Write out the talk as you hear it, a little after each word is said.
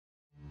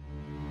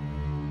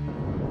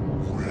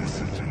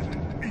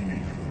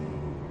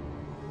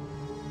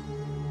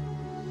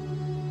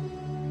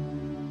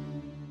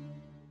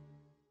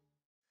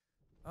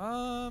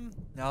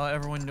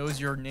everyone knows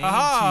your name,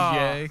 Aha!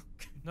 TJ.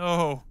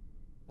 No.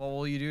 What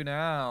will you do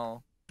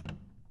now?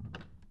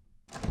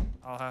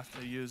 I'll have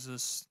to use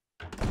this.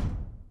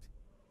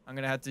 I'm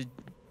gonna have to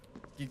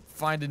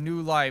find a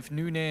new life,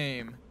 new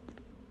name.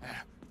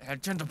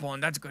 Gentleman,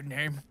 that's a good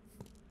name.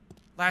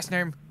 Last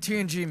name,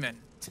 TNG Man.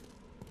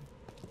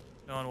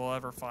 No one will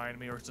ever find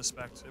me or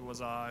suspect it was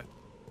I.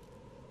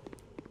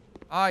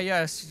 Ah,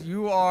 yes,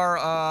 you are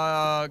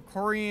a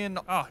Korean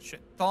Shit.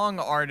 thong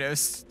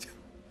artist.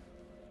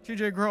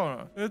 TJ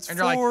Grona. It's and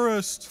you're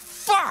Forrest. Like,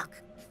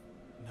 fuck!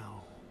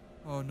 No.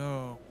 Oh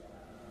no.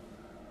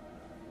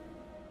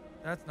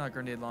 That's not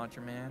grenade launcher,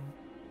 man.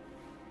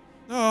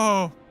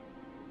 No.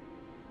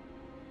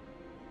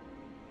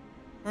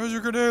 Where's your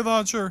grenade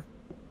launcher?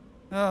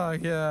 Oh,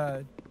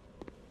 God.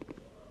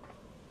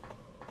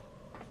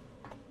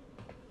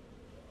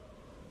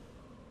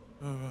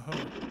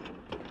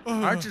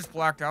 I just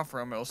blacked out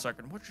for a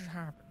millisecond. What just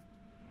happened?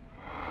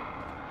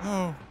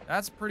 Oh.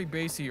 That's pretty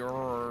basic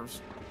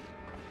errors.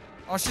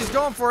 Oh, she's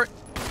going for it.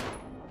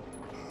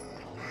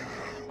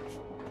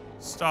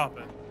 Stop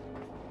it.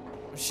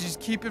 She's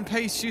keeping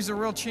pace. She's a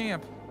real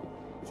champ.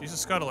 She's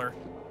a scuttler.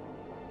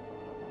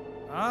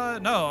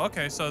 No.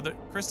 Okay, so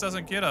Chris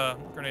doesn't get a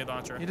grenade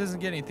launcher. He doesn't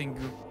get anything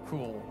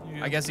cool.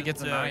 You I guess he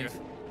gets a dagger. knife.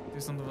 Do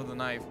something with a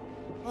knife.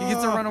 He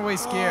gets a runaway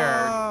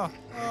scared.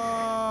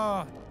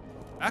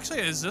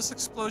 Actually, is this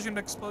explosion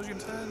 10?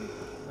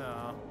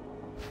 No.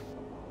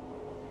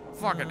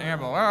 Fucking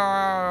ammo.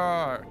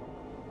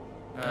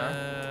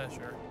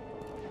 Sure.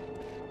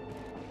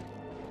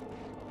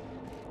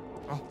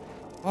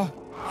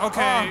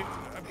 Okay.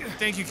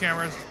 Thank you,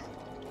 cameras.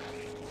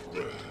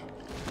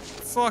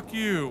 Fuck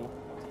you.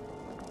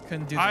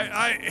 Couldn't do.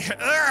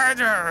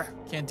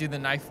 Can't do the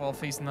knife while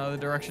facing the other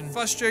direction.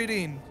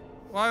 Frustrating.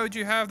 Why would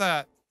you have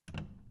that?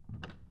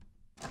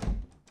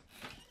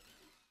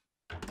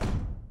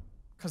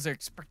 Because they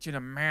expect you to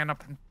man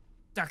up and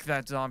deck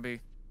that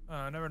zombie.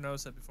 I never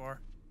noticed that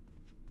before.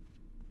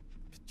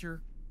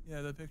 Picture.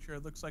 Yeah, the picture.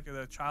 It looks like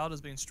the child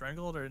is being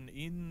strangled or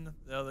eaten.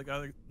 The other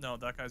guy, no,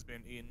 that guy's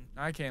being eaten.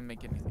 I can't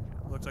make anything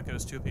out. Looks like it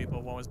was two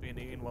people. One was being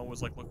eaten. One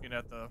was like looking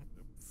at the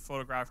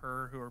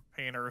photographer or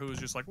painter who was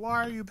just like,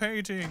 "Why are you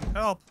painting?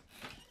 Help!"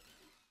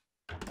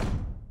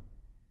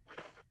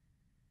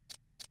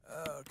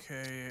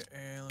 Okay,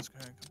 and let's go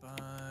ahead and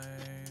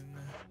combine.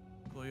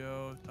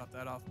 Glio, top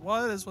that off.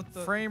 What is with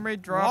the frame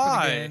rate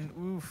dropping again?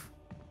 Oof.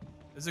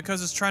 Is it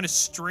because it's trying to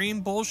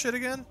stream bullshit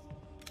again?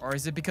 Or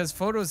is it because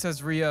Photos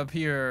has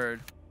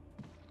reappeared?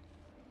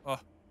 Oh.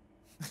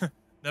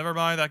 Never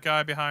mind that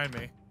guy behind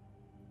me.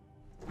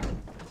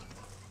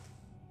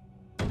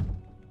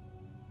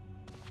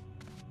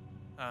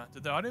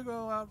 Did the audio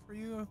go out for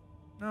you?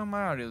 No,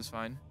 my audio is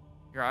fine.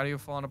 Your audio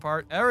falling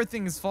apart?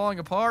 Everything is falling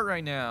apart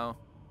right now.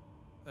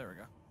 There we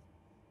go.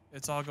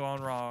 It's all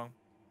going wrong.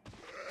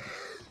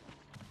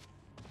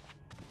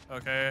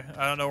 Okay,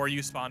 I don't know where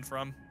you spawned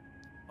from.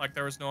 Like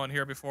there was no one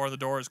here before the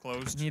door is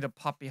closed. You need to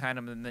pop behind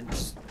him and then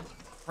just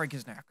break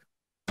his neck.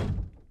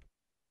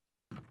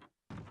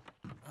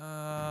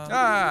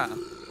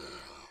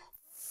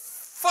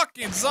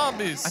 Fucking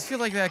zombies! I feel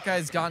like that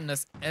guy's gotten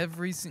us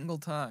every single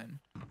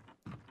time.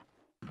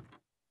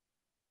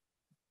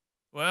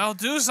 Well,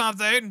 do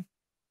something!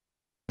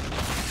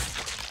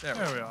 There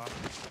we are.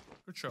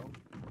 Good show.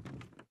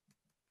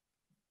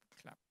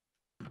 Clap.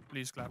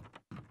 Please clap.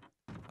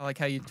 I like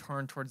how you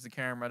turn towards the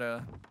camera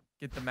to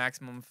get the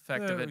maximum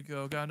effect there of it. We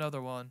go. Got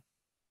another one.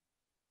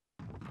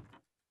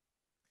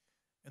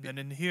 And then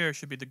in here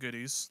should be the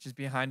goodies. Just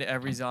behind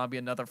every zombie,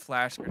 another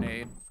flash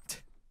grenade.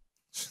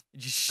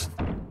 just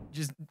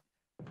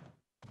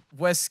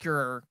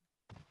Wesker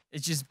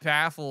is just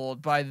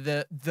baffled by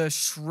the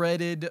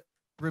shredded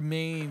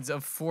remains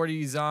of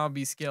 40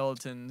 zombie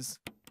skeletons.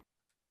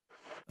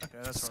 Okay,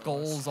 that's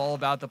skulls all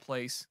about the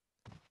place.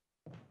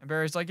 And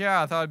Barry's like,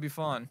 yeah, I thought it'd be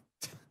fun.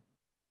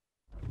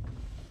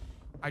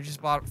 I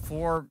just bought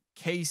 4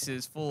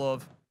 cases full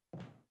of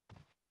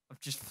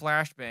just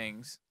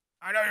flashbangs.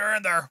 I know you're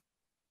in there.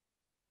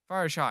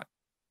 Fire a shot.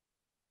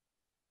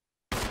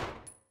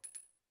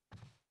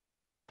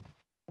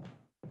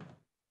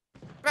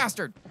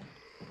 Bastard.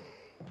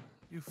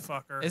 You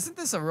fucker. Isn't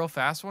this a real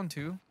fast one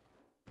too?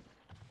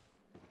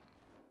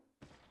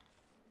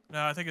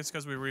 No, I think it's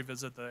because we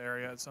revisit the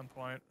area at some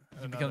point.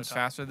 It becomes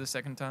faster the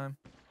second time.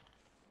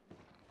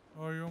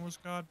 Oh, you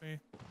almost got me.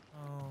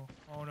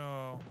 Oh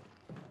no.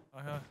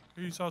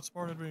 He's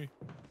outsmarted me.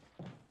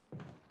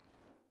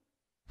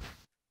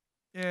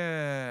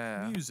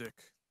 Yeah. Music.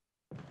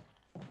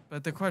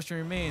 But the question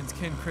remains,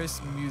 can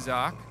Chris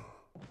music?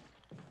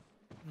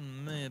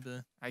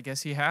 Maybe. I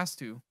guess he has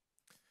to.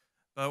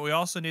 But we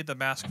also need the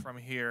mask from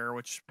here,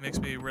 which makes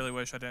me really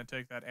wish I didn't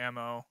take that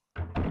ammo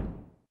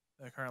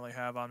that I currently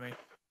have on me.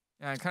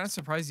 Yeah, I'm kind of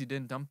surprised you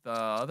didn't dump the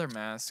other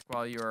mask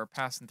while you were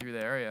passing through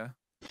the area.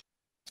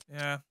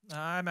 Yeah,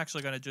 I'm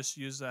actually going to just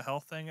use the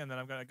health thing, and then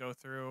I'm going to go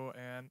through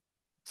and...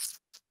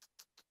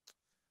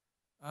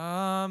 You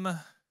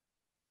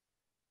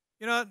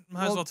know what?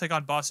 Might as well take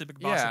on Bossy Big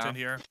Bossington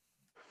here.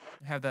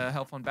 Have the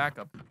health one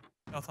backup.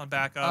 Health on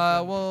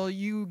backup. Well,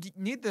 you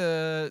need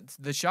the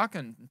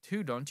shotgun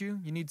too, don't you?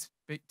 You need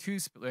two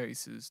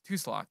spaces, 2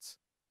 slots.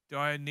 Do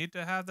I need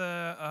to have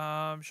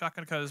the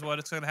shotgun? Because what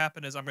it's going to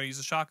happen is I'm going to use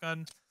the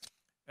shotgun,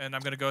 and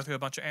I'm going to go through a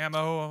bunch of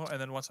ammo, and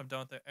then once I'm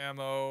done with the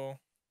ammo...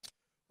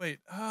 Wait,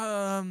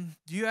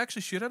 do you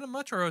actually shoot at him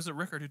much, or is it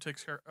Richard who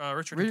takes care?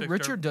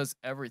 Richard does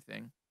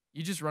everything.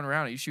 You just run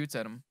around and he shoots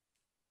at him.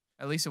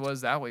 At least it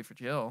was that way for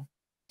Jill.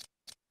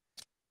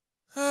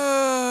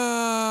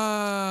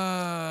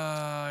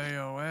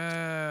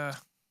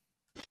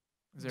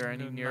 Is there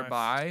any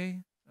nearby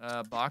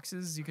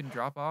boxes you can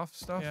drop off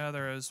stuff? Yeah,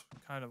 there is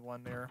kind of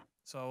one near.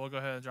 So we'll go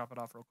ahead and drop it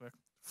off real quick.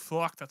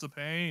 Fuck, that's a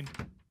pain.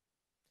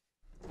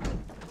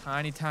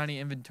 Tiny, tiny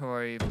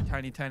inventory of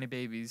tiny, tiny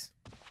babies.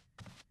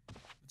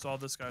 It's all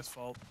this guy's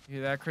fault. You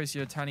hear that, Chris?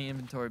 You're a tiny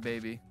inventory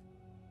baby.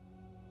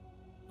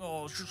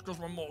 Oh, it's just because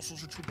my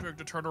muscles are too big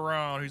to turn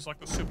around. He's like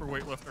the super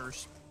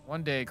weightlifters.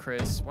 One day,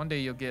 Chris. One day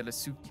you'll get a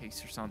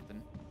suitcase or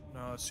something.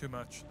 No, it's too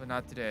much. But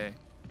not today.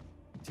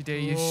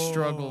 Today you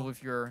struggle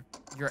with your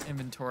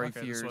inventory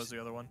fears. This was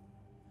the other one.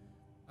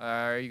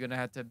 Are you gonna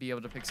have to be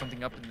able to pick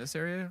something up in this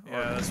area?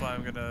 Yeah, that's why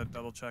I'm gonna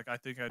double check. I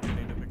think I do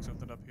need to pick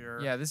something up here.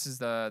 Yeah, this is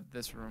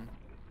this room.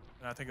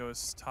 And I think it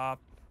was top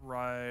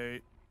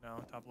right.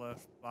 No, top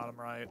left, bottom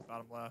right,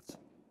 bottom left.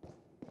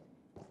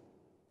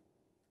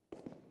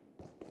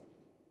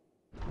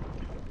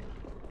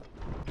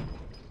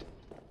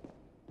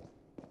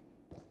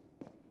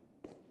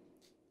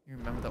 You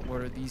remember the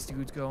order these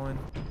dudes go in?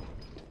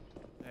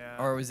 Yeah.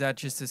 Or was that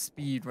just a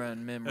speed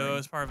run memory? It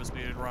was part of a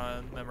speed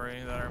run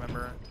memory that I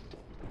remember.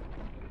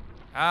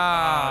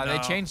 Ah, no. They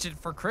changed it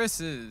for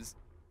Chris's.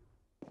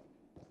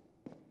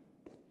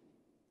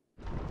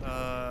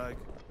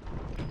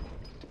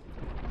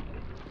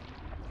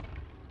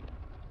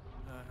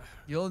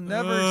 You'll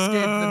never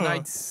escape the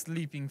night's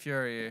sleeping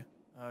fury.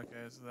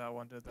 Okay, so that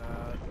one did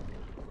that.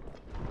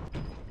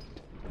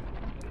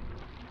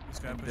 This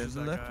guy pushes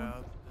that guy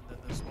out, and then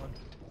this one.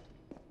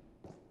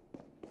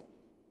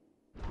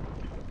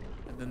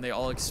 And then they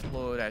all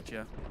explode at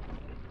you.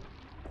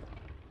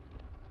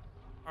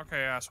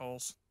 Okay,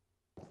 assholes.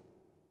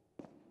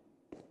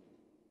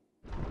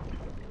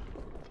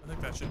 I think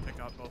that should pick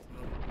out both of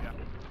them. Yeah.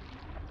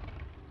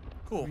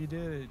 Cool. We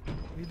did it.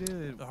 We did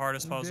it. The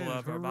hardest puzzle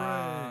ever.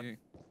 Bye.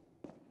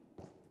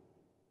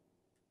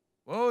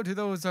 Whoa, to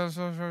those, press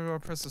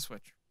the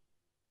switch.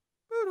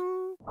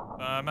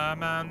 Ah,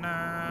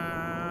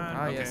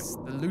 okay. Yes,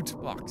 the loot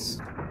box.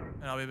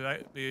 And I'll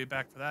be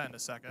back for that in a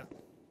second.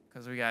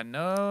 Because we got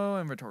no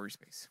inventory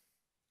space.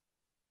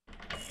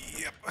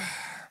 Yep.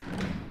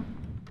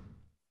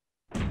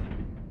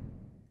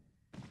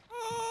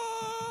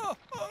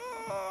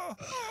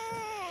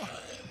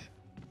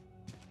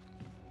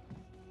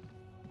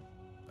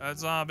 That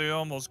zombie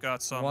almost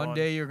got someone. One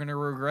day you're going to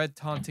regret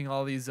taunting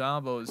all these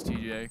zombos,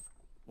 TJ.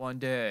 One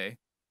day.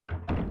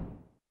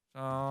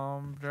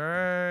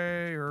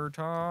 Someday your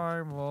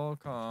time will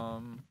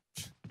come.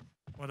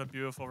 What a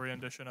beautiful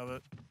rendition of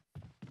it.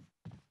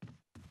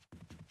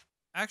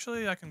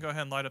 Actually, I can go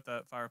ahead and light up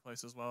that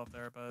fireplace as well up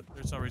there, but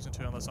there's no reason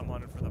to unless I'm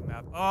wanted for the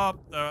map.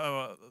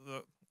 Oh,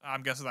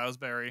 I'm guessing that was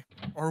Barry.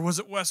 Or was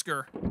it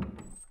Wesker?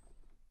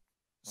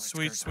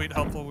 Sweet, sweet,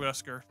 helpful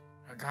Wesker.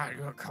 I got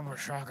you a couple of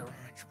shotgun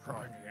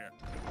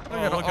project.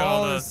 Look at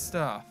all this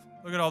stuff.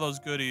 Look at all those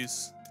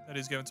goodies that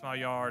he's given to my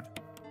yard.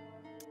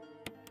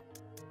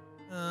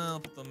 I'll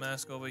put the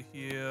mask over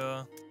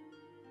here.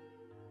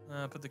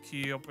 Put the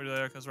key over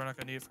there because we're not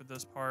going to need it for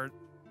this part.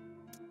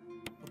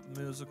 Put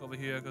the music over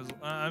here because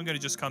I'm going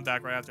to just come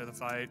back right after the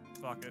fight.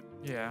 Fuck it.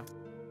 Yeah.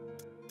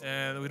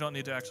 And we don't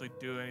need to actually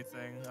do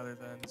anything other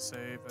than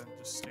save and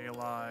just stay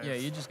alive. Yeah,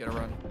 you just got to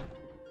run.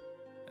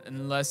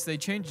 Unless they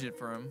changed it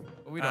for him.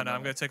 But we don't know.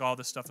 I'm going to take all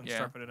this stuff and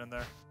start putting it in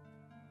there.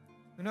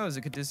 Who knows?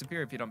 It could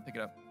disappear if you don't pick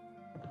it up.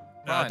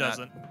 No, it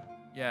doesn't.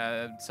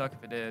 Yeah, it'd suck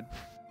if it did.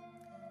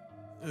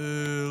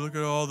 Look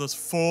at all this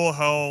full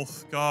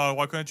health. God,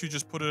 why couldn't you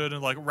just put it in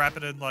and like wrap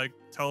it in like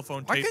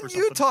telephone tape or something? Why couldn't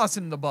you toss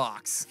it in the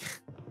box?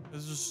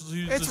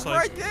 It's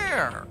right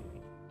there.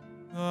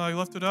 I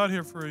left it out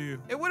here for you.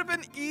 It would have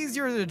been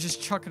easier to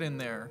just chuck it in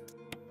there.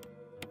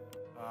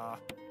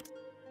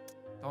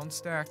 Don't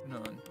stack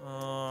none.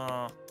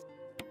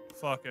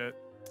 Fuck it.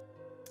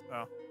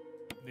 Oh,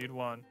 need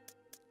one.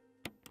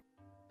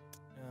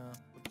 Yeah,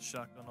 put the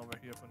shotgun over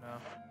here for now.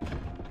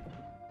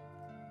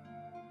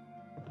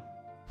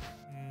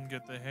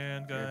 Get the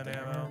handgun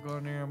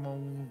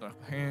ammo. The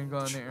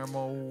handgun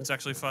ammo. It's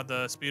actually fun.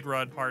 The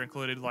speedrun part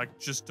included like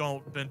just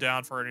don't bend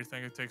down for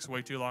anything. It takes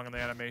way too long in the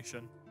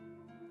animation.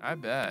 I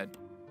bet.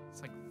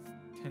 It's like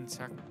 10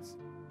 seconds.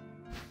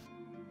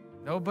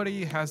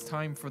 Nobody has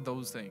time for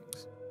those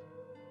things.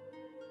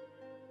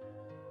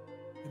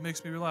 It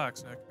makes me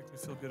relax, Nick. It makes me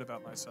feel good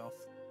about myself.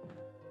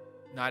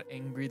 Not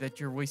angry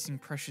that you're wasting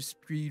precious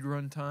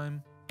speedrun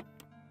time.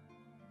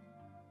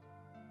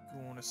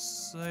 Gonna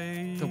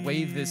say the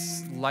way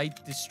this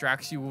light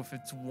distracts you with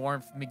its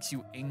warmth makes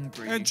you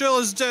angry. And Jill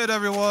is dead,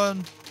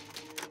 everyone.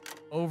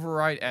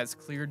 Overwrite as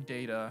cleared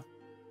data.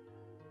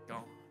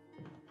 Gone.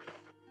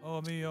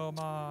 Oh me, oh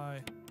my.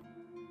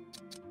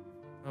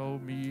 Oh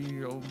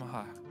me, oh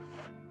my.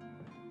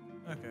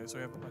 Okay, so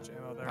we have a bunch of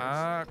ammo there.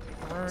 Ah,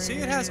 See,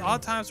 it has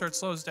odd times where it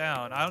slows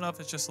down. I don't know if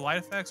it's just light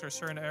effects or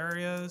certain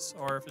areas,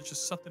 or if it's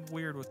just something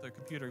weird with the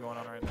computer going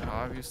on right now.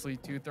 Obviously,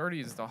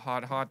 2:30 is the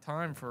hot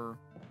time for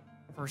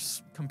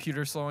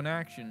computer slowing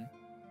action.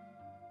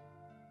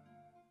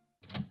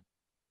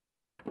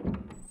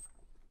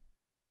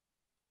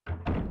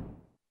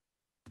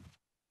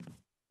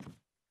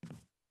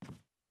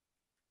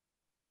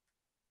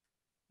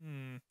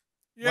 Hmm.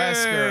 Yay,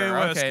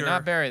 Wesker. Okay, Wesker.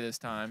 not Barry this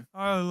time.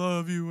 I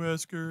love you,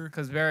 Wesker.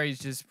 Because Barry's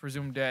just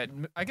presumed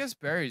dead. I guess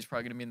Barry's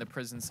probably going to be in the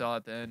prison cell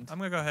at the end. I'm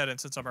going to go ahead and,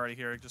 since I'm already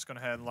here, just go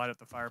ahead and light up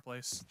the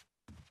fireplace.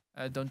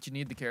 Don't you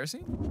need the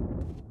kerosene?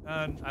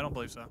 I don't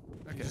believe so.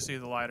 Okay. You just see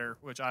the lighter,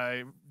 which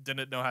I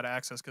didn't know how to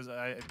access because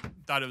I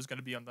thought it was going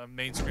to be on the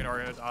main screen or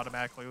it would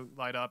automatically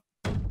light up.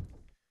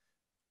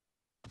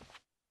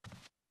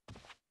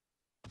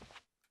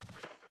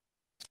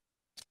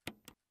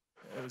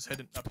 It was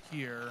hidden up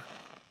here.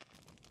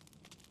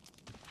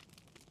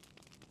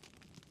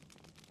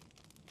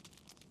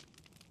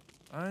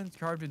 Lines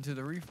carved into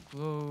the reef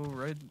glow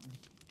red.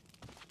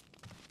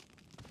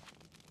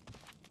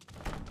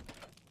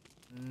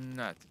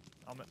 Nut.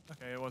 Helmet.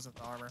 Okay, it wasn't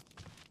the armor.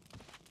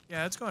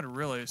 Yeah, it's going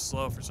really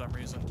slow for some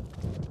reason.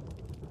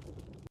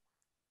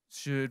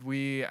 Should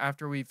we,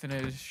 after we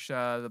finish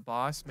the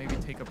boss, maybe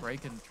take a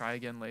break and try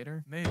again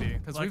later? Maybe.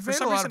 Because Like, we've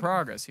made a lot of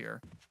progress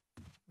here.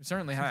 We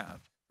certainly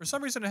have. For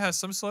some reason, it has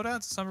some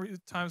slowdowns. Some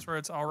times where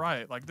it's all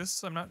right. Like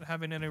this, I'm not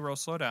having any real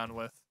slowdown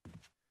with.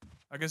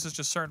 I guess it's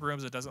just certain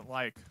rooms it doesn't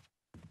like.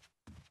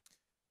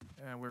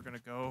 And we're gonna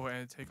go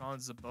and take on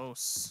the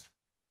boss.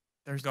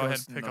 There's go ahead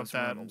ghosts and in pick up those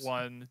that rooms.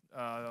 one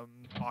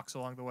box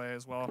along the way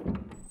as well.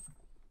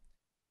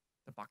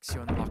 The box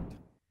you unlocked.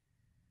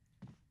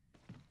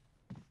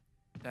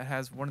 That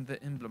has one of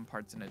the emblem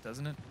parts in it,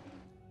 doesn't it?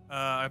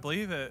 I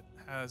believe it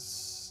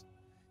has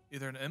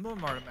either an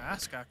emblem or a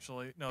mask.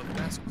 Actually, no, the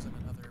mask was in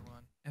another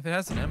one. If it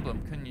has an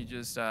emblem, couldn't you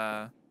just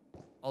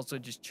also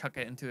just chuck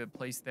it into a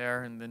place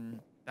there, and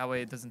then that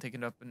way it doesn't take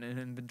it up in an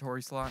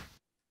inventory slot?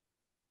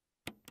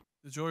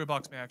 The jewelry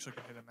box may actually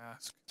contain a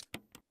mask.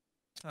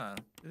 Huh?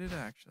 Did it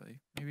actually?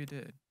 Maybe it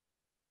did.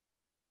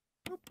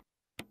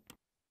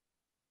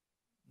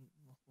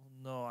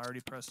 No, I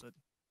already pressed it.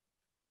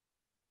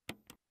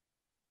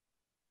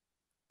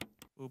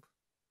 Oop.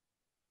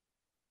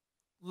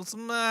 It's a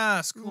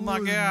mask. Oh my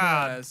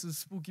god. It's a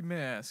spooky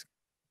mask.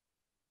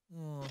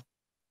 Oh.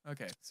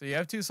 Okay, so you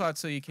have 2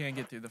 slots so you can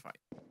get through the fight.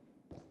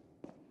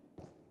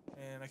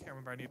 And I can't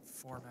remember, I need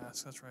 4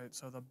 masks, that's right.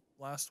 So the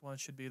last one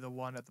should be the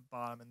one at the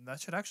bottom, and that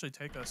should actually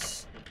take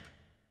us...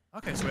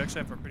 Okay, so we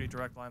actually have a pretty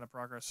direct line of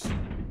progress.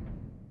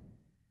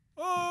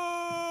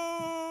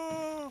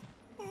 Oh!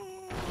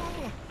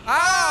 Oh!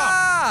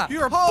 Ah!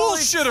 You're a Holy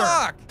bullshitter!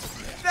 Fuck!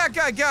 That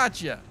guy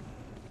got you.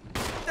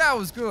 That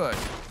was good.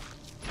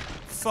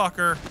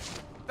 Fucker.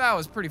 That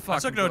was pretty fucking I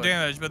took no good.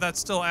 damage, but that's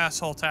still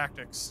asshole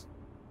tactics.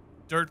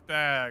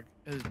 Dirtbag.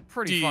 It was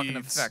pretty fucking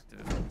Deeds.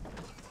 effective.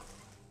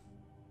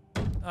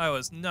 I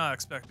was not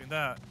expecting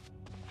that.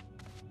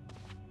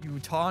 You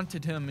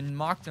taunted him and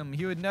mocked him.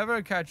 He would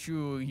never catch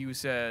you, you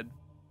said.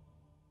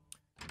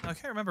 I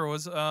can't remember.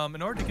 Was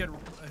in order to get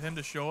him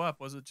to show up,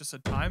 was it just a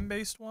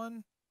time-based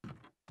one?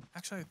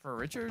 Actually, For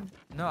Richard?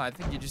 No, I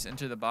think you just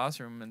enter the boss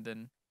room and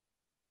then...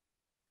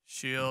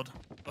 shield.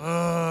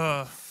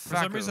 Ugh. For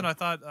some Fucko. reason, I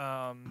thought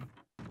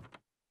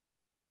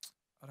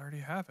I'd already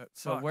have it.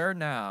 So Fuck. where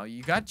now?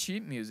 You got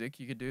cheat music.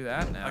 You could do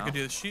that now. I could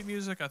do the sheet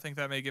music. I think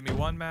that may give me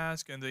 1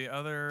 mask, and the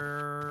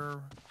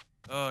other.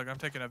 Ugh, I'm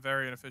taking a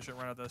very inefficient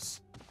run of this.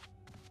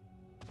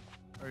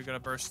 Are you gonna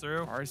burst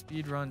through? Our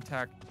speed run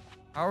tech.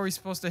 How are we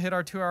supposed to hit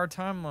our 2-hour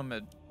time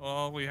limit?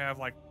 Well, we have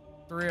like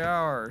 3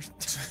 hours.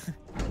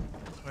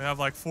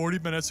 40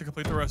 minutes to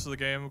complete the rest of the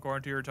game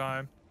according to your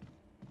time.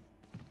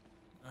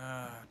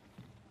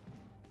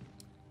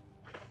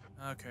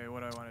 Okay, what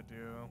do I want to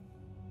do?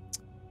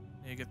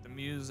 Need to get the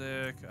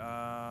music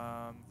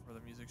for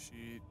the music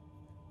sheet.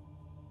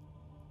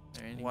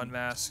 There, and 1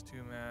 mask,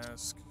 2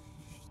 mask.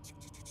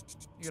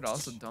 You could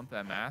also dump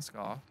that mask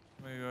off.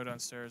 I'm gonna go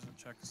downstairs and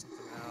check something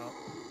out.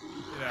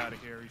 Get out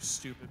of here, you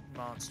stupid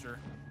monster.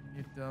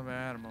 You dumb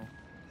animal.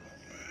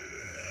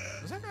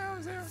 Was that guy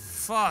always there?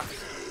 Fuck!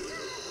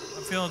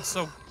 I'm feeling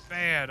so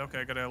bad. Okay,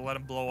 I gotta let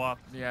him blow up.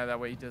 Yeah, that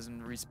way he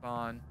doesn't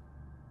respawn.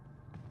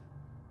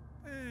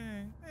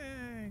 Bang,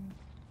 bang.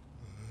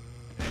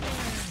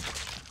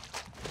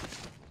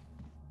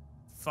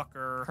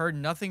 Fucker. Heard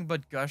nothing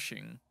but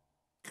gushing.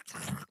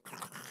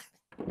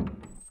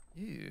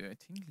 Ew,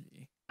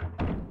 tingly.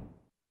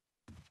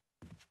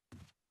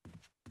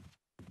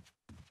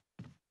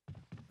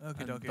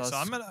 Okay, And okay. thus-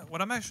 So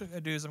what I'm actually gonna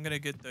do is I'm gonna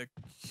get the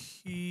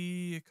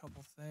key, a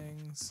couple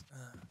things.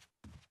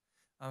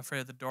 I'm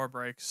afraid the door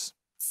breaks.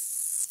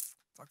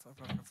 Fuck.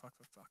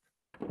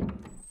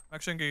 I'm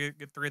actually gonna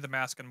get 3 of the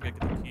mask and I'm gonna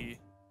get the key.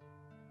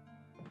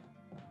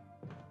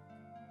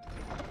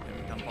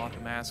 Dump off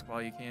the mask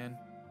while you can.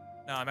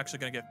 No, I'm actually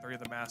gonna get 3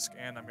 of the mask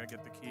and I'm gonna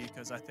get the key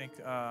because I think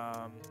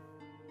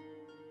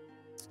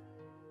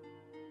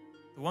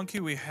The one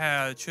key we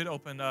had should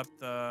open up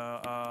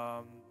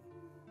the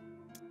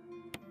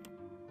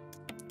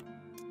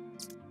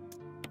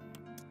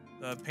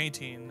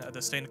painting,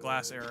 the stained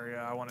glass area,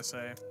 I want to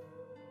say.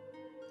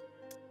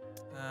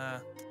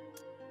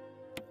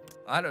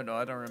 I don't know.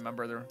 I don't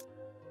remember the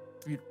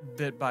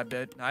bit by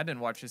bit. I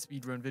didn't watch a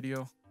speedrun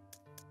video.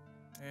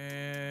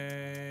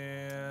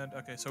 And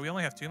okay, so we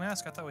only have 2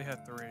 masks? I thought we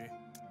had 3.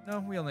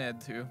 No, we only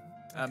had 2.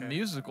 Okay.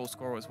 Musical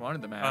score was one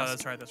of the Oh, masks.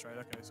 that's right, that's right.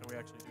 Okay, so we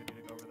actually do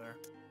need to go over there.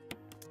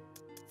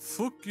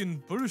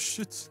 Fucking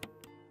bullshit.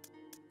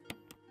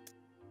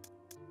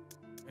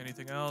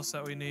 Anything else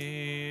that we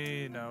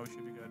need? No, we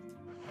should be good.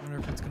 I wonder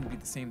if it's gonna be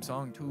the same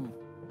song too.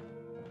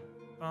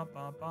 Bum,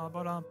 bum, bum,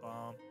 ba-dum,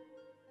 bum.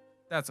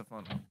 That's a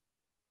fun one.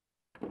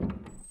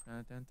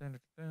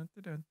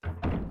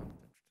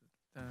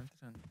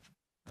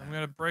 I'm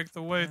gonna break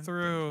the way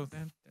through.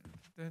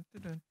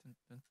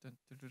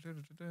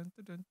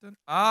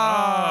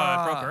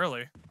 Ah, I broke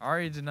early.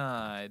 Already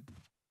denied.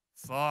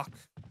 Fuck.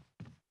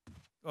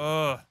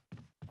 Ugh.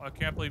 I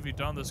can't believe you've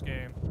done this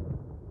game.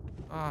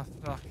 Ah,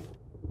 fuck.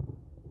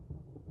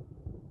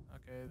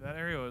 Okay, that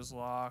area was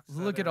locked.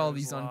 Look at all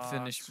these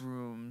unfinished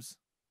rooms.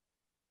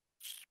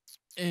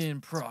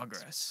 In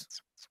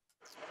progress.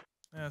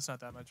 Yeah, it's not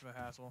that much of a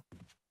hassle.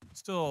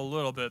 Still a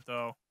little bit,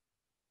 though.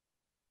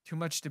 Too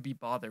much to be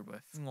bothered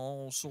with.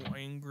 Oh, so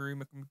angry,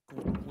 making me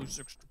go through this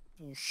extra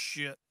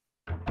bullshit.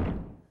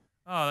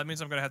 Oh, that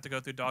means I'm gonna have to go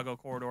through Doggo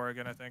Corridor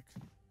again, I think.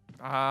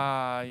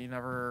 Ah, you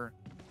never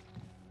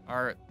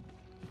are.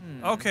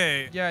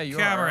 Okay. Yeah, you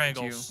camera are, aren't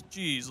angles.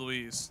 Jeez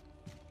Louise.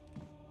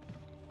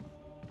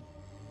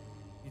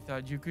 You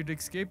thought you could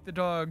escape the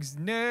dogs.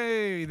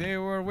 Nay, they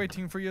were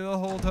waiting for you the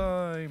whole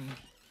time.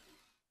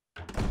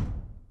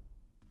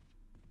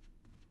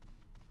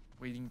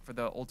 Waiting for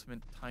the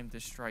ultimate time to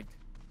strike.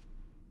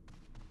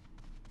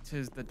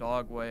 'Tis the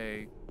dog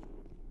way.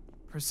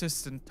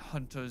 Persistent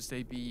hunters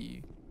they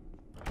be.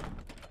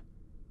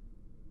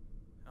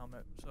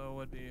 Helmet. So it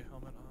would be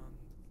helmet on.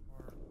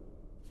 Or...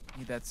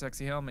 Need that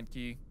sexy helmet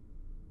key.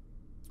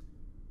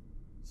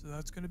 So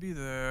that's gonna be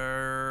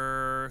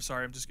there.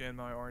 Sorry, I'm just getting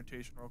my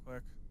orientation real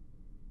quick.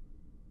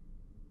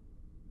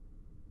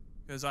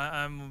 Because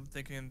I'm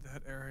thinking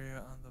that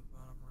area on the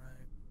bottom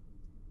right.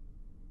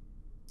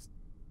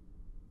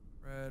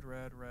 Red,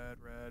 red, red,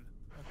 red.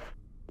 Okay.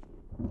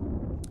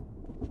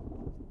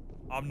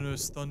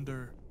 Ominous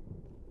thunder.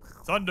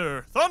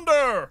 Thunder!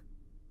 Thunder!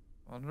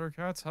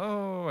 Thundercats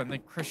ho! And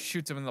then Chris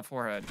shoots him in the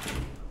forehead.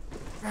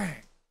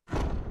 Bang!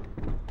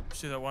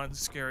 See that one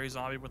scary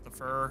zombie with the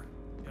fur?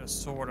 He had a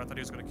sword. I thought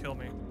he was gonna kill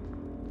me.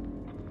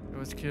 It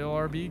was kill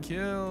or be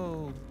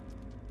killed.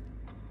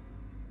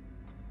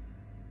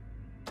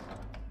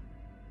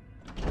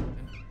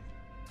 And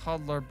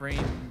toddler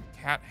brain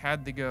cat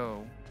had to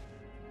go.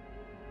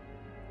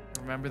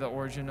 Remember the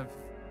origin of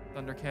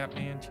Thundercat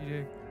Man,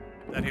 TJ?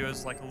 That he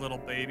was like a little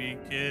baby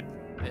kid.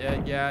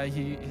 Yeah,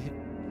 he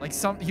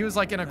was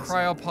like in a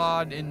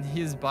cryopod and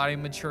his body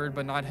matured,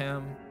 but not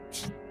him.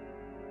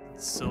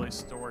 Silly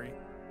story.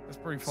 That's a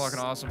pretty fucking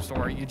awesome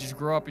story. You just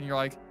grow up and you're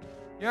like,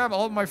 yeah,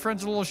 all of my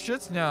friends are little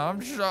shits now. I'm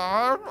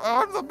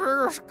the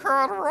biggest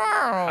cat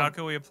around.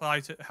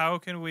 How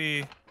can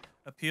we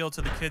appeal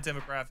to the kid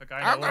demographic?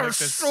 I know I'm a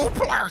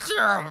super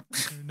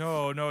kid.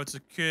 No, it's a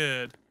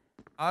kid.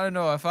 I don't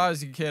know. If I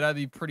was a kid, I'd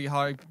be pretty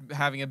hype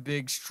having a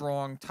big,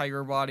 strong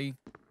tiger body.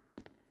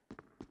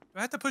 Do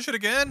I have to push it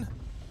again?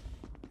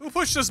 Who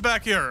pushed us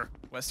back here?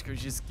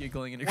 Wesker's just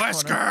giggling in a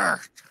Wesker!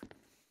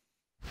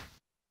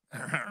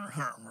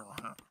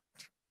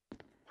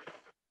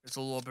 It's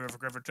a little bit of a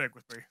give and take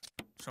with me.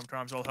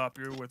 Sometimes I'll help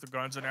you with the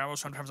guns and ammo.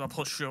 Sometimes I'll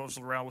push shelves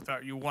around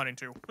without you wanting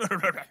to.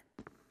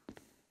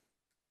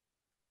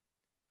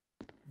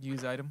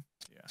 Use item?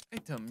 Yeah.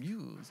 Item,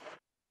 use.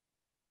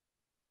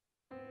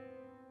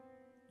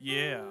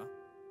 Yeah.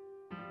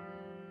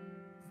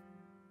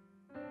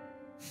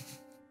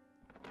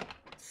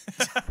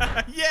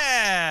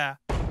 Yeah!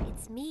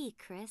 It's me,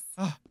 Chris.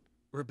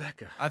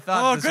 Rebecca. I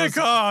thought Oh, good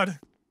God!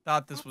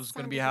 Thought this was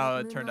going to be how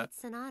it turned out.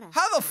 Sonata.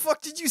 How the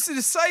fuck did you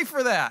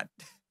decipher that?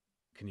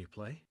 Can you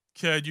play?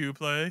 Can you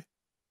play?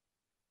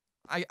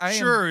 I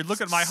sure, am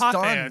look at my hot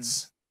stunned.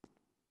 pants.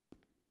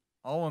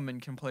 All women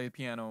can play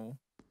piano.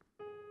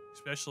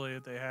 Especially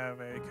if they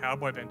have a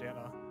cowboy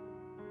bandana.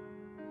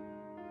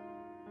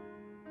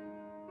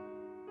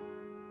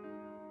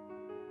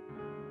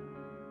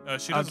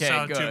 She doesn't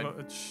sound good. too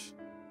much.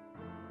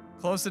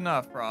 Close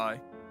enough, probably.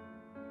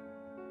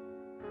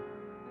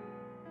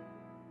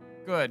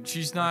 Good.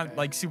 She's not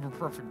like super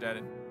perfect at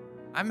it.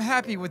 I'm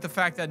happy with the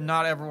fact that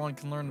not everyone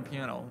can learn the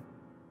piano.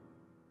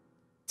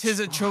 'Tis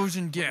a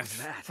chosen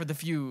gift for the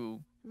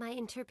few. My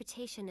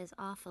interpretation is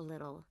off a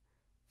little.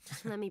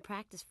 Let me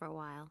practice for a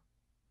while.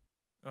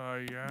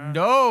 Yeah.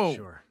 No.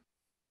 Sure.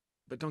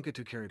 But don't get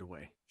too carried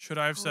away. Should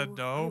I have said I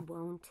no?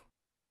 won't.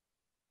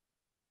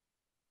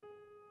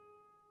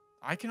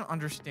 I can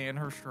understand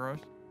her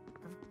stress.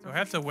 Do I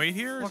have to wait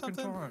here or Fucking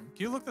something? time.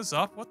 Can you look this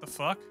up? What the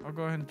fuck? I'll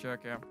go ahead and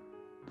check out.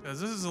 Because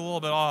this is a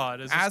little bit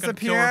odd. Is this As a gonna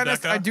kill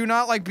pianist, Rebecca? I do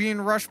not like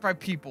being rushed by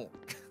people.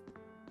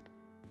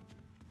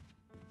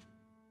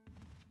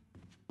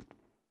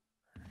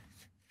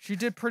 She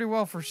did pretty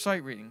well for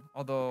sight reading,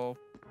 although,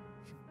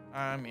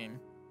 I mean,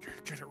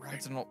 Get it right.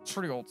 it's a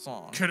pretty old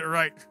song. Get it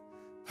right.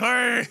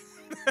 Hey!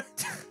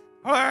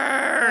 Oh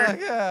my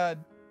god.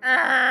 Hey!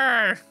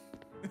 I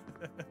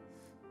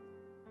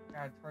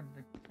tried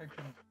to type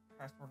in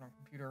password on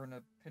computer in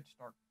a pitch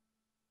dark.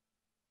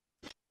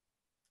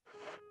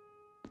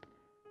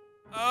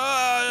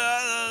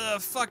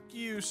 Fuck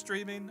you,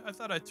 streaming. I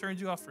thought I turned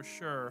you off for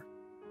sure.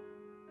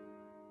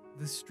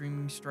 This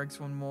streaming strikes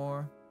one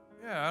more.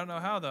 Yeah, I don't know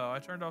how though. I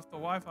turned off the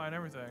Wi-Fi and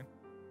everything.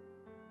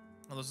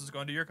 Well, this is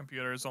going to your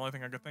computer. It's the only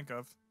thing I could think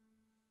of.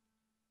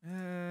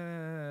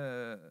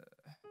 So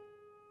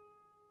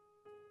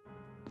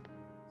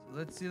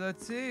let's see. So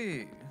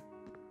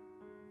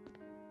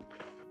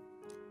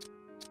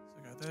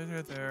I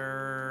got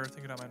there.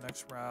 Thinking on my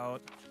next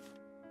route.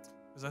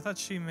 Because I thought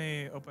she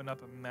may open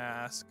up a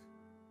mask.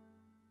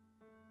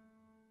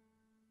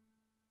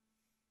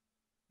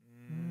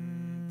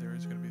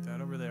 There's going to be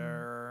that over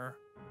there.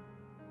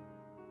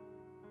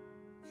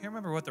 Can't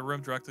remember what the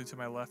room directly to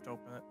my left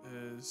open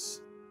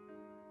is.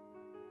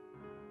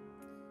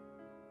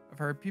 I've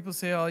heard people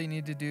say all you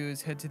need to do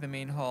is head to the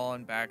main hall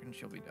and back and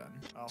she'll be done.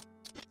 Oh.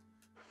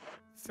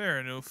 Fair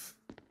enough.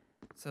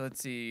 So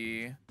let's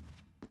see.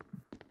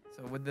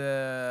 So would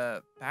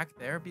the back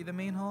there be the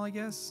main hall, I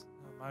guess?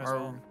 Might as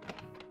well.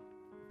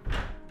 Or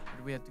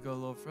do we have to go a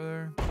little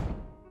further?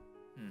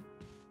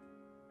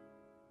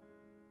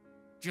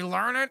 Did you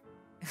learn it?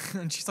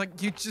 And she's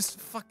like, you just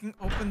fucking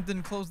opened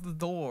and closed the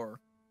door.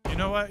 You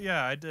know what?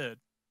 Yeah, I did.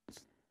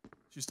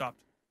 She stopped.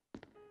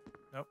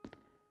 Nope.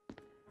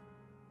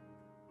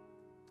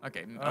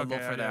 Okay, I'll go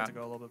for I that. have to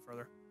go a little bit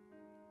further.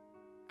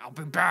 I'll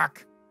be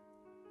back.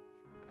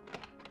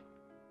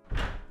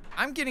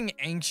 I'm getting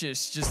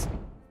anxious just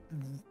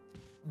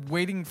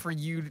waiting for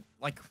you to,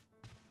 like,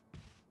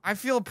 I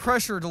feel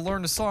pressure to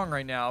learn the song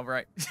right now,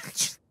 right?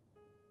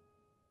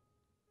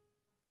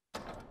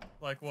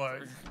 Like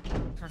what?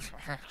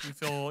 You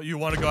feel you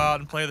want to go out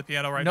and play the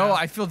piano right now? now? No,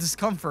 I feel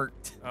discomfort.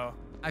 Oh.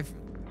 I've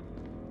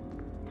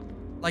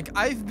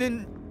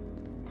been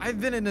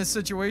in a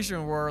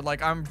situation where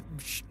like I'm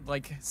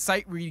like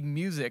sight reading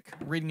music,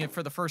 reading it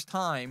for the first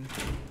time,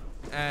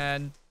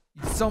 and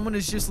someone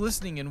is just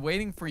listening and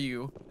waiting for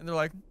you, and they're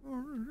like,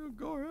 oh,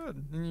 "Go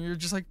ahead," and you're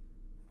just like,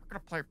 "I'm gonna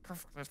play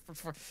perfectly.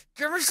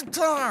 Give me some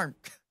time."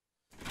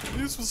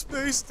 Use some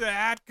space,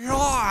 Dad.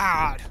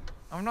 God.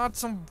 I'm not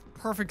some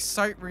perfect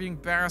sight reading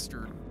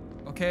bastard.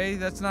 Okay,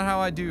 that's not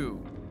how I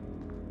do.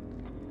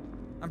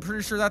 I'm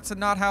pretty sure that's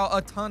not how a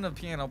ton of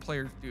piano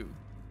players do.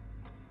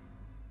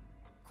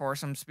 Of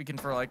course, I'm speaking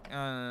for like,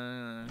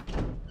 I'd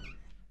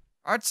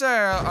say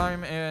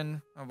I'm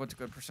in, what's a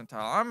good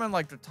percentile? I'm in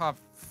like the top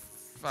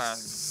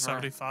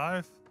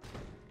 75?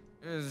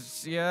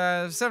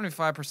 Yeah,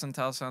 75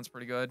 percentile sounds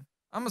pretty good.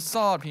 I'm a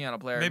solid piano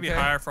player. Maybe okay?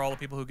 higher for all the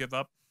people who give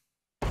up.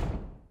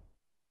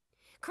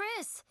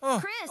 Chris! Oh,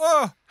 Chris!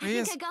 Oh, I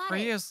think I got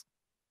it. is.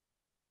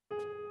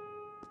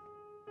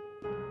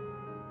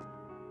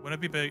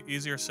 Wouldn't it be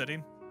easier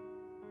sitting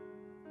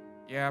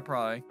Yeah,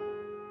 probably.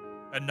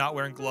 and not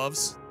wearing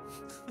gloves?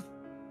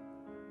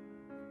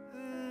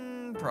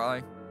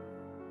 Probably.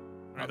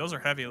 I mean, those are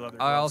heavy leather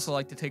gloves. I also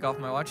like to take off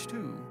my watch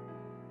too.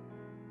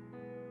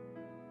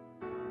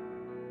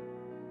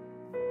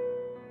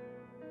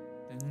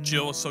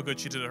 Jill was so good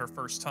she did it her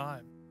first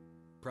time.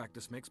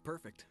 Practice makes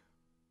perfect.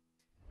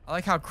 I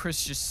like how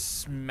Chris just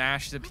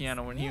smashed the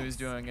piano when he was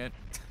doing it.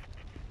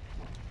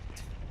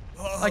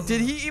 Like, did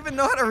he even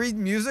know how to read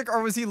music,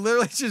 or was he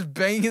literally just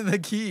banging the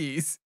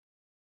keys?